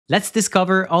Let's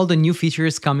discover all the new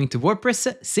features coming to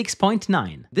WordPress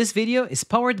 6.9. This video is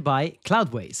powered by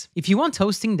Cloudways. If you want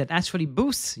hosting that actually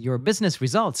boosts your business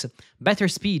results, better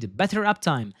speed, better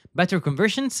uptime, better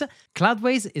conversions,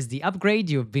 Cloudways is the upgrade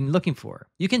you've been looking for.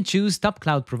 You can choose top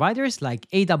cloud providers like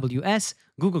AWS,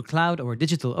 Google Cloud or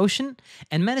DigitalOcean,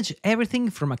 and manage everything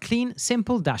from a clean,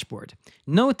 simple dashboard.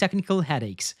 No technical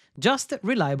headaches, just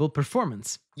reliable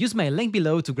performance. Use my link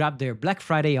below to grab their Black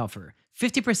Friday offer.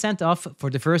 50% off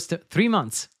for the first 3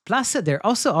 months. Plus, they're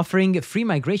also offering free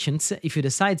migrations if you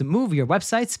decide to move your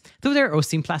websites to their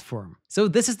hosting platform. So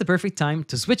this is the perfect time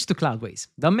to switch to Cloudways.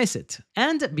 Don't miss it.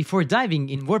 And before diving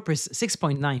in WordPress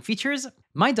 6.9 features,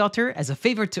 my daughter has a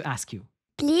favor to ask you.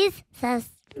 Please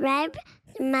subscribe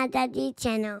to my daddy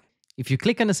channel. If you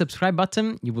click on the subscribe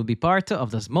button, you will be part of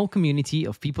the small community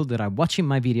of people that are watching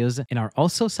my videos and are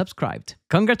also subscribed.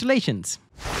 Congratulations!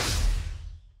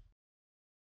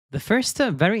 The first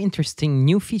very interesting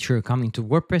new feature coming to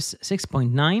WordPress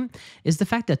 6.9 is the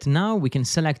fact that now we can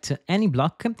select any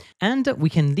block and we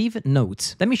can leave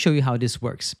notes. Let me show you how this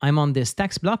works. I'm on this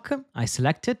text block, I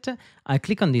select it, I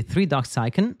click on the 3 dots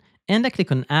icon, and I click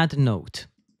on Add Note.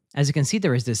 As you can see,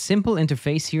 there is this simple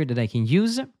interface here that I can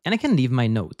use, and I can leave my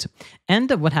note. And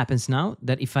what happens now,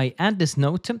 that if I add this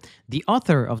note, the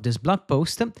author of this blog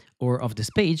post or of this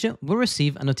page will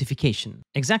receive a notification,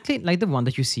 exactly like the one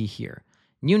that you see here.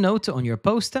 New note on your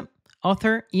post,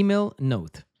 author, email,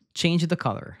 note. Change the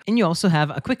color. And you also have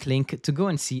a quick link to go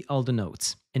and see all the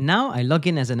notes. And now I log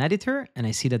in as an editor and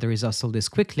I see that there is also this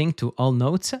quick link to all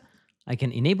notes. I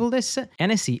can enable this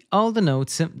and I see all the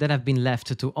notes that have been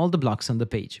left to all the blocks on the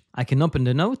page. I can open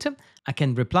the note, I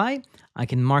can reply, I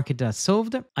can mark it as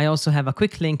solved. I also have a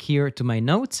quick link here to my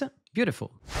notes.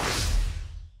 Beautiful.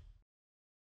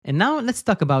 And now let's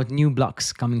talk about new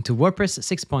blocks coming to WordPress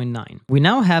 6.9. We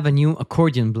now have a new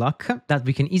accordion block that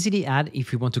we can easily add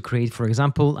if we want to create, for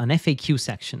example, an FAQ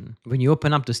section. When you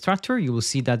open up the structure, you will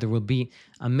see that there will be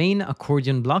a main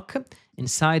accordion block.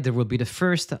 Inside, there will be the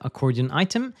first accordion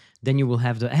item, then you will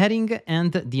have the heading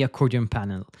and the accordion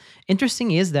panel. Interesting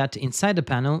is that inside the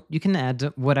panel, you can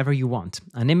add whatever you want,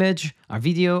 an image, a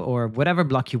video, or whatever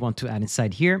block you want to add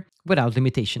inside here without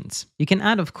limitations. You can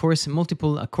add, of course,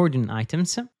 multiple accordion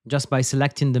items just by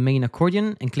selecting the main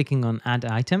accordion and clicking on Add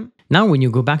Item. Now, when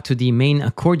you go back to the main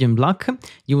accordion block,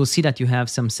 you will see that you have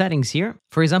some settings here.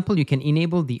 For example, you can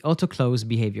enable the auto-close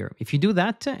behavior. If you do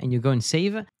that and you go and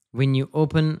save, when you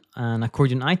open an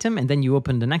accordion item and then you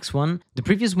open the next one, the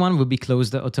previous one will be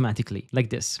closed automatically, like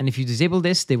this. And if you disable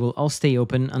this, they will all stay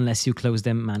open unless you close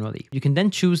them manually. You can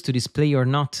then choose to display or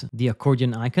not the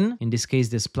accordion icon, in this case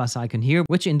this plus icon here,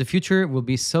 which in the future will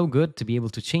be so good to be able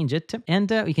to change it. And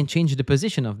we can change the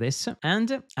position of this.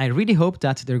 And I really hope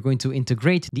that they're going to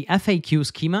integrate the FAQ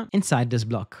schema inside this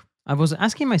block. I was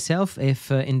asking myself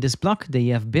if in this block they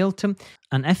have built an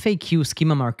FAQ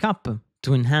schema markup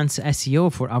to enhance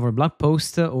SEO for our blog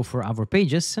post or for our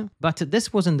pages, but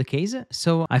this wasn't the case,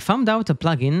 so I found out a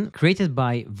plugin created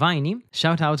by Viney.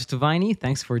 Shout out to Viney,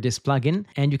 thanks for this plugin,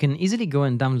 and you can easily go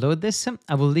and download this.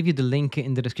 I will leave you the link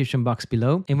in the description box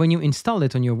below, and when you install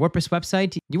it on your WordPress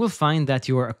website, you will find that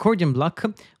your accordion block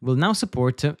will now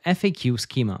support FAQ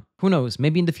schema. Who knows,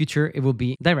 maybe in the future it will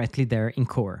be directly there in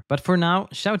core. But for now,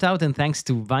 shout out and thanks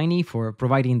to Viney for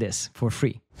providing this for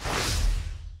free.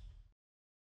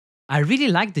 I really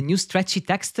like the new stretchy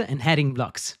text and heading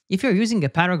blocks. If you're using a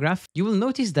paragraph, you will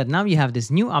notice that now you have this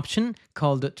new option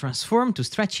called Transform to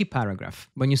Stretchy Paragraph.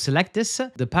 When you select this,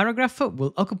 the paragraph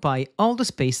will occupy all the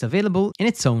space available in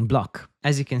its own block.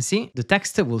 As you can see, the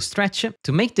text will stretch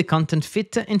to make the content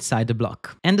fit inside the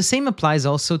block. And the same applies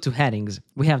also to headings.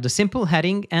 We have the simple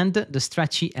heading and the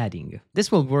stretchy heading.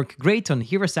 This will work great on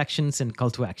hero sections and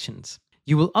call to actions.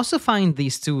 You will also find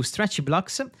these two stretchy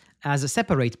blocks as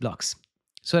separate blocks,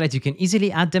 so that you can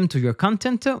easily add them to your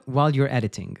content while you're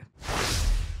editing.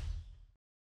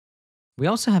 We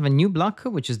also have a new block,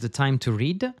 which is the time to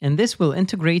read, and this will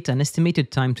integrate an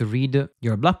estimated time to read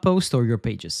your blog post or your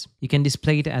pages. You can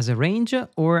display it as a range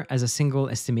or as a single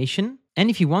estimation. And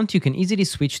if you want, you can easily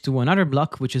switch to another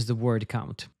block, which is the word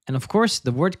count. And of course,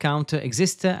 the word count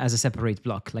exists as a separate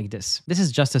block like this. This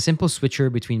is just a simple switcher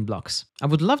between blocks. I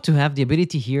would love to have the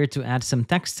ability here to add some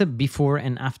text before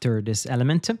and after this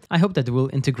element. I hope that we'll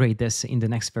integrate this in the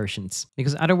next versions,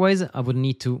 because otherwise I would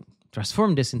need to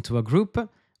transform this into a group,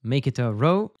 make it a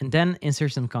row, and then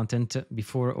insert some content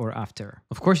before or after.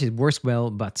 Of course, it works well,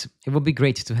 but it would be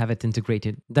great to have it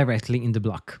integrated directly in the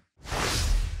block.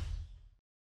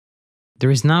 There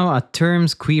is now a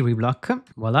terms query block,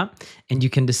 voila, and you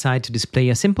can decide to display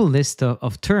a simple list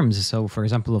of terms. So for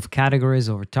example, of categories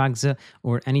or tags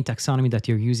or any taxonomy that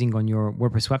you're using on your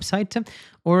WordPress website,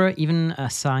 or even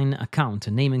assign a count,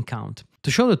 a name and count, to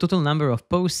show the total number of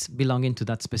posts belonging to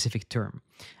that specific term.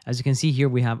 As you can see here,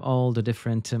 we have all the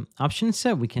different options.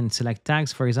 We can select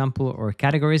tags, for example, or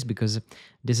categories, because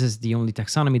this is the only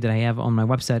taxonomy that I have on my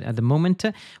website at the moment.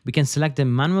 We can select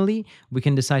them manually. We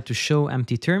can decide to show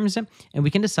empty terms, and we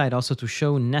can decide also to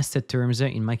show nested terms.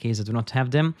 In my case, I do not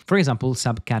have them. For example,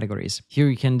 subcategories. Here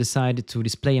you can decide to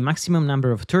display a maximum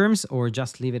number of terms or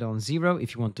just leave it on 0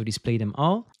 if you want to display them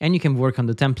all. And you can work on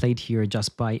the template here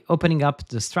just by opening up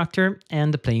the structure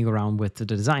and playing around with the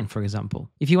design, for example.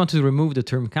 If you want to remove the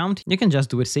term count, you can just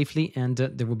do it safely, and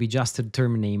there will be just a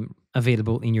term name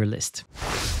available in your list.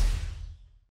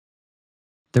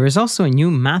 There is also a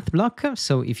new math block.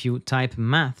 So if you type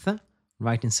math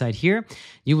right inside here,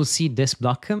 you will see this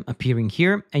block appearing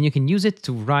here, and you can use it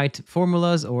to write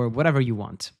formulas or whatever you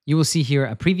want. You will see here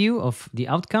a preview of the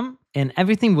outcome, and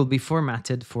everything will be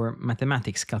formatted for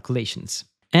mathematics calculations.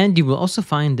 And you will also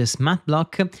find this math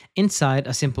block inside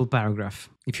a simple paragraph.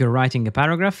 If you're writing a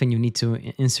paragraph and you need to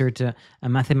insert a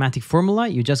mathematic formula,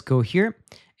 you just go here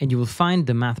and you will find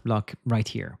the math block right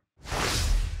here.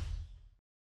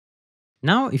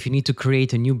 Now, if you need to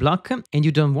create a new block and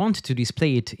you don't want to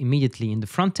display it immediately in the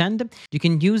front end, you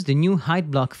can use the new hide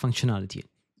block functionality.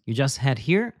 You just head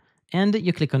here and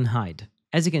you click on hide.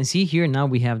 As you can see here, now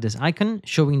we have this icon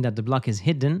showing that the block is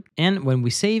hidden, and when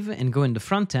we save and go in the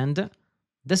front end,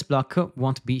 this block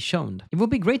won't be shown. It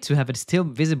would be great to have it still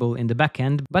visible in the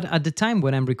backend, but at the time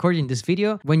when I'm recording this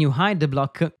video, when you hide the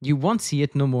block, you won't see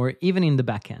it no more, even in the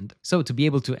backend. So to be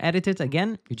able to edit it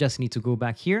again, you just need to go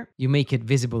back here, you make it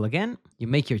visible again, you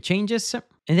make your changes,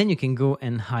 and then you can go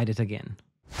and hide it again.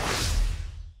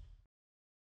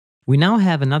 We now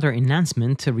have another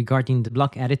enhancement regarding the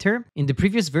block editor. In the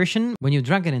previous version, when you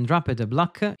drag and drop a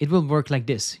block, it will work like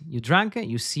this. You drag,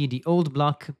 you see the old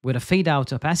block with a fade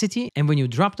out opacity, and when you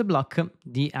drop the block,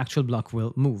 the actual block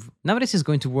will move. Now this is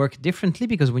going to work differently,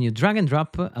 because when you drag and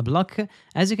drop a block,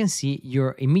 as you can see,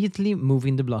 you're immediately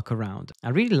moving the block around. I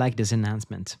really like this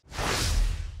enhancement.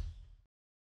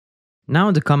 Now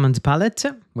the command palette,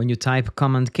 when you type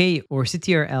Command K or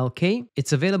Ctrl-K,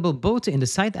 it's available both in the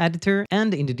site editor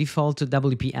and in the default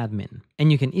WP admin. And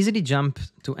you can easily jump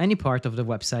to any part of the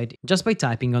website just by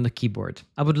typing on the keyboard.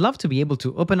 I would love to be able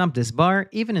to open up this bar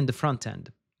even in the front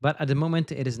end, but at the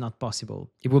moment it is not possible.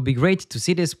 It would be great to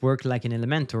see this work like in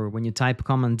Elementor, when you type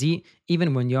Command D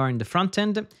even when you are in the front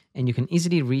end, and you can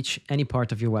easily reach any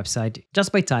part of your website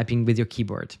just by typing with your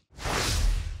keyboard.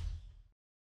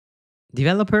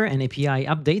 Developer and API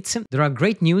updates. There are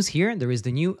great news here. There is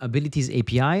the new Abilities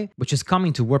API, which is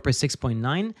coming to WordPress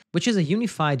 6.9, which is a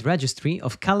unified registry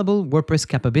of callable WordPress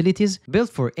capabilities built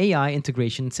for AI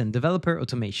integrations and developer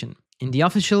automation. In the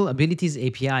official Abilities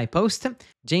API post,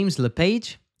 James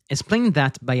LePage explained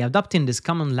that by adopting this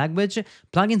common language,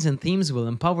 plugins and themes will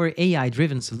empower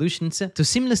AI-driven solutions to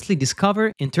seamlessly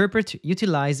discover, interpret,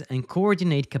 utilize, and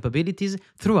coordinate capabilities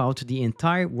throughout the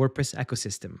entire WordPress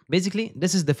ecosystem. Basically,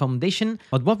 this is the foundation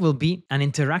of what will be an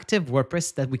interactive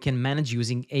WordPress that we can manage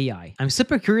using AI. I'm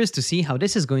super curious to see how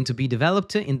this is going to be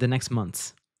developed in the next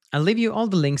months. I'll leave you all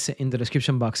the links in the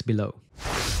description box below.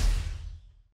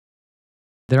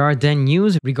 There are then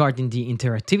news regarding the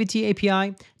Interactivity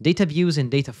API, Data Views and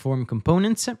Data Form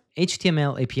Components,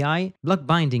 HTML API, Block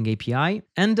Binding API,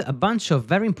 and a bunch of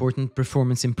very important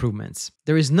performance improvements.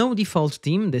 There is no default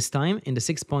theme this time in the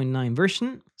 6.9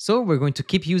 version, so we're going to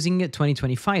keep using a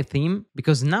 2025 theme,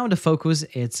 because now the focus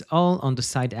is all on the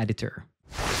site editor.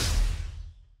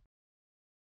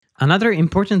 Another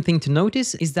important thing to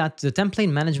notice is that the template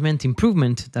management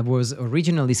improvement that was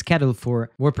originally scheduled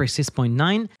for WordPress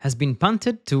 6.9 has been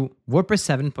punted to WordPress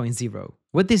 7.0.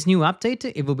 With this new update,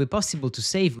 it will be possible to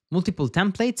save multiple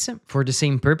templates for the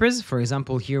same purpose. For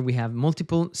example, here we have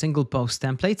multiple single post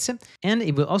templates, and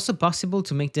it will also be possible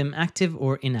to make them active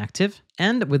or inactive.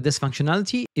 And with this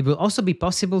functionality, it will also be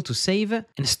possible to save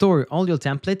and store all your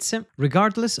templates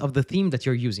regardless of the theme that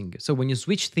you're using. So when you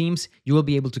switch themes, you will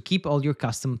be able to keep all your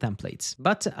custom templates.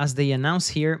 But as they announce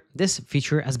here, this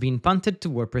feature has been punted to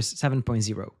WordPress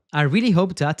 7.0. I really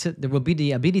hope that there will be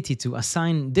the ability to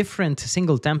assign different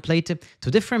single template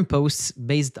to different posts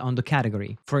based on the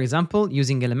category. For example,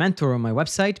 using Elementor on my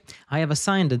website, I have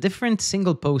assigned a different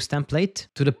single post template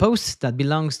to the post that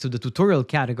belongs to the tutorial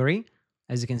category,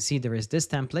 As you can see, there is this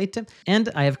template, and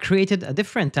I have created a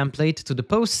different template to the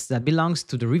posts that belongs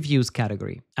to the reviews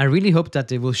category. I really hope that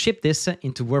they will ship this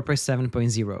into WordPress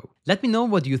 7.0. Let me know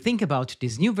what you think about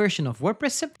this new version of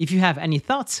WordPress. If you have any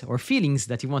thoughts or feelings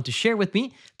that you want to share with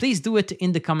me, please do it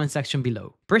in the comment section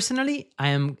below. Personally, I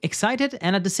am excited,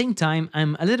 and at the same time,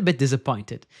 I'm a little bit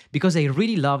disappointed because I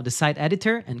really love the site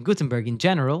editor and Gutenberg in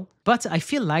general, but I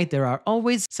feel like there are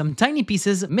always some tiny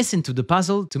pieces missing to the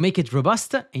puzzle to make it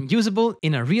robust and usable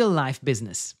in a real-life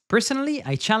business. Personally,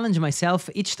 I challenge myself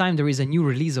each time there is a new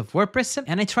release of WordPress,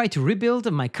 and I try to rebuild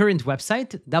my current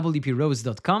website,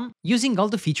 wproads.com, using all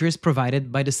the features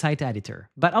provided by the site editor.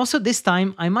 But also this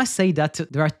time, I must say that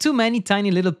there are too many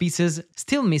tiny little pieces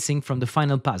still missing from the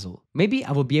final puzzle. Maybe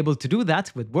I will be able to do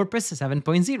that with WordPress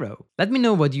 7.0. Let me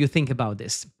know what you think about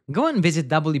this. Go and visit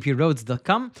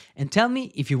wproads.com and tell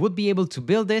me if you would be able to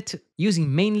build it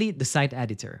using mainly the site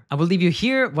editor. I will leave you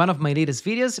here one of my latest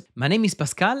videos. My name is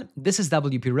Pascal, this is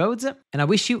WP Roads, and I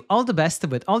wish you all the best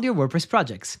with all your WordPress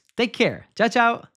projects. Take care, ciao ciao!